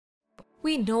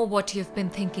We know what you've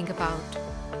been thinking about.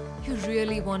 You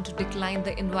really want to decline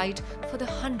the invite for the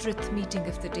 100th meeting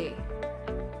of the day.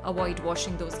 Avoid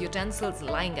washing those utensils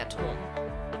lying at home.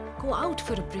 Go out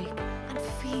for a break and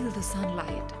feel the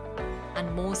sunlight.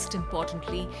 And most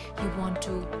importantly, you want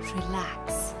to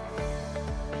relax.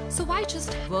 So why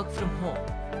just work from home?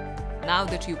 Now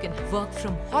that you can work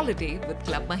from holiday with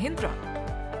Club Mahindra.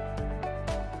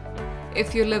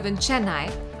 If you live in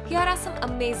Chennai, here are some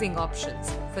amazing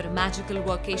options for a magical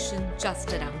workation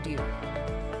just around you.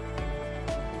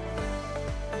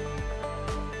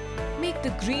 Make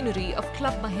the greenery of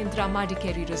Club Mahindra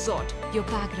Madikeri Resort your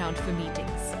background for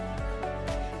meetings.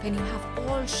 When you have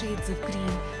all shades of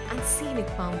green and scenic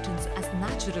mountains as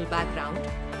natural background,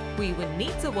 who even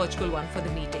needs a virtual one for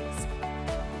the meetings?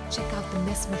 Check out the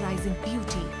mesmerizing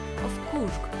beauty of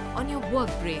Coorg on your work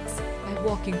breaks by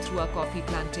walking through our coffee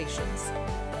plantations.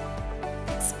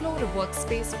 Explore a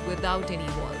workspace without any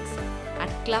walls at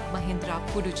Club Mahindra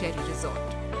Puducherry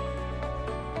Resort.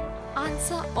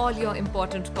 Answer all your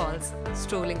important calls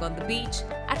strolling on the beach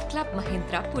at Club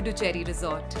Mahindra Puducherry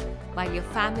Resort while your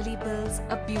family builds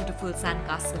a beautiful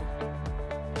sandcastle.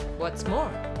 What's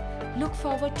more, look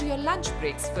forward to your lunch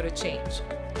breaks for a change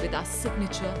with our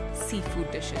signature seafood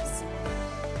dishes.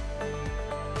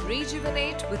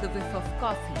 Rejuvenate with a whiff of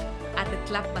coffee at the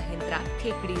Club Mahindra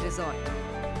Thekkady Resort.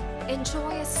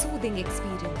 Enjoy a soothing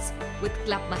experience with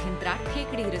Club Mahindra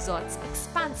Thekkady Resort's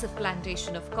expansive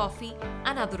plantation of coffee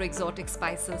and other exotic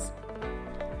spices.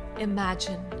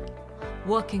 Imagine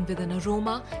working with an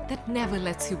aroma that never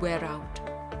lets you wear out.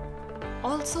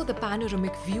 Also, the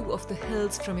panoramic view of the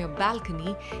hills from your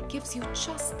balcony gives you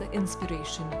just the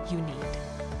inspiration you need.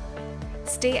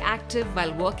 Stay active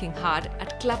while working hard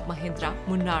at Club Mahindra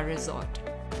Munnar Resort.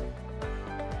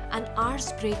 An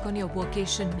hour's break on your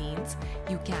workcation means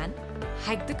you can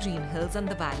hike the green hills and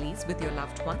the valleys with your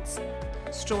loved ones,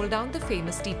 stroll down the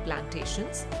famous tea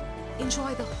plantations,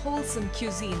 enjoy the wholesome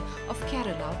cuisine of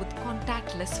Kerala with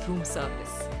contactless room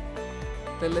service.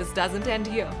 The list doesn't end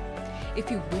here. If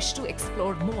you wish to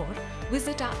explore more,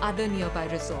 visit our other nearby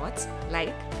resorts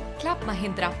like Club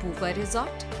Mahindra Puducherry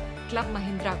Resort, Club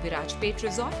Mahindra Virajpet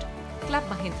Resort, Club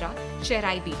Mahindra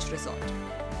Chennai Beach Resort.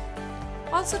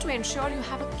 Also, to ensure you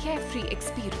have a carefree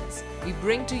experience, we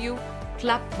bring to you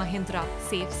Club Mahindra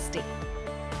Safe Stay.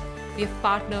 We have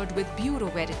partnered with Bureau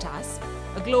Veritas,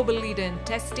 a global leader in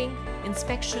testing,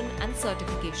 inspection and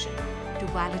certification, to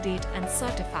validate and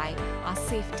certify our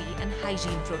safety and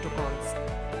hygiene protocols.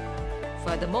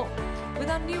 Furthermore, with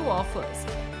our new offers,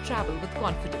 travel with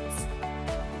confidence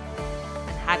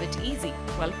and have it easy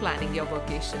while planning your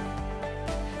vacation.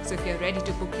 So if you're ready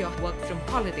to book your work from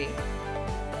holiday,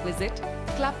 visit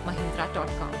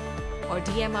clubmahindra.com or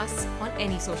DM us on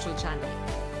any social channel.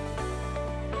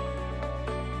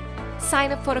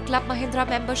 Sign up for a Club Mahindra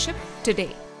membership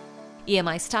today.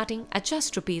 EMI starting at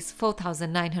just Rs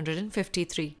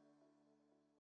 4,953.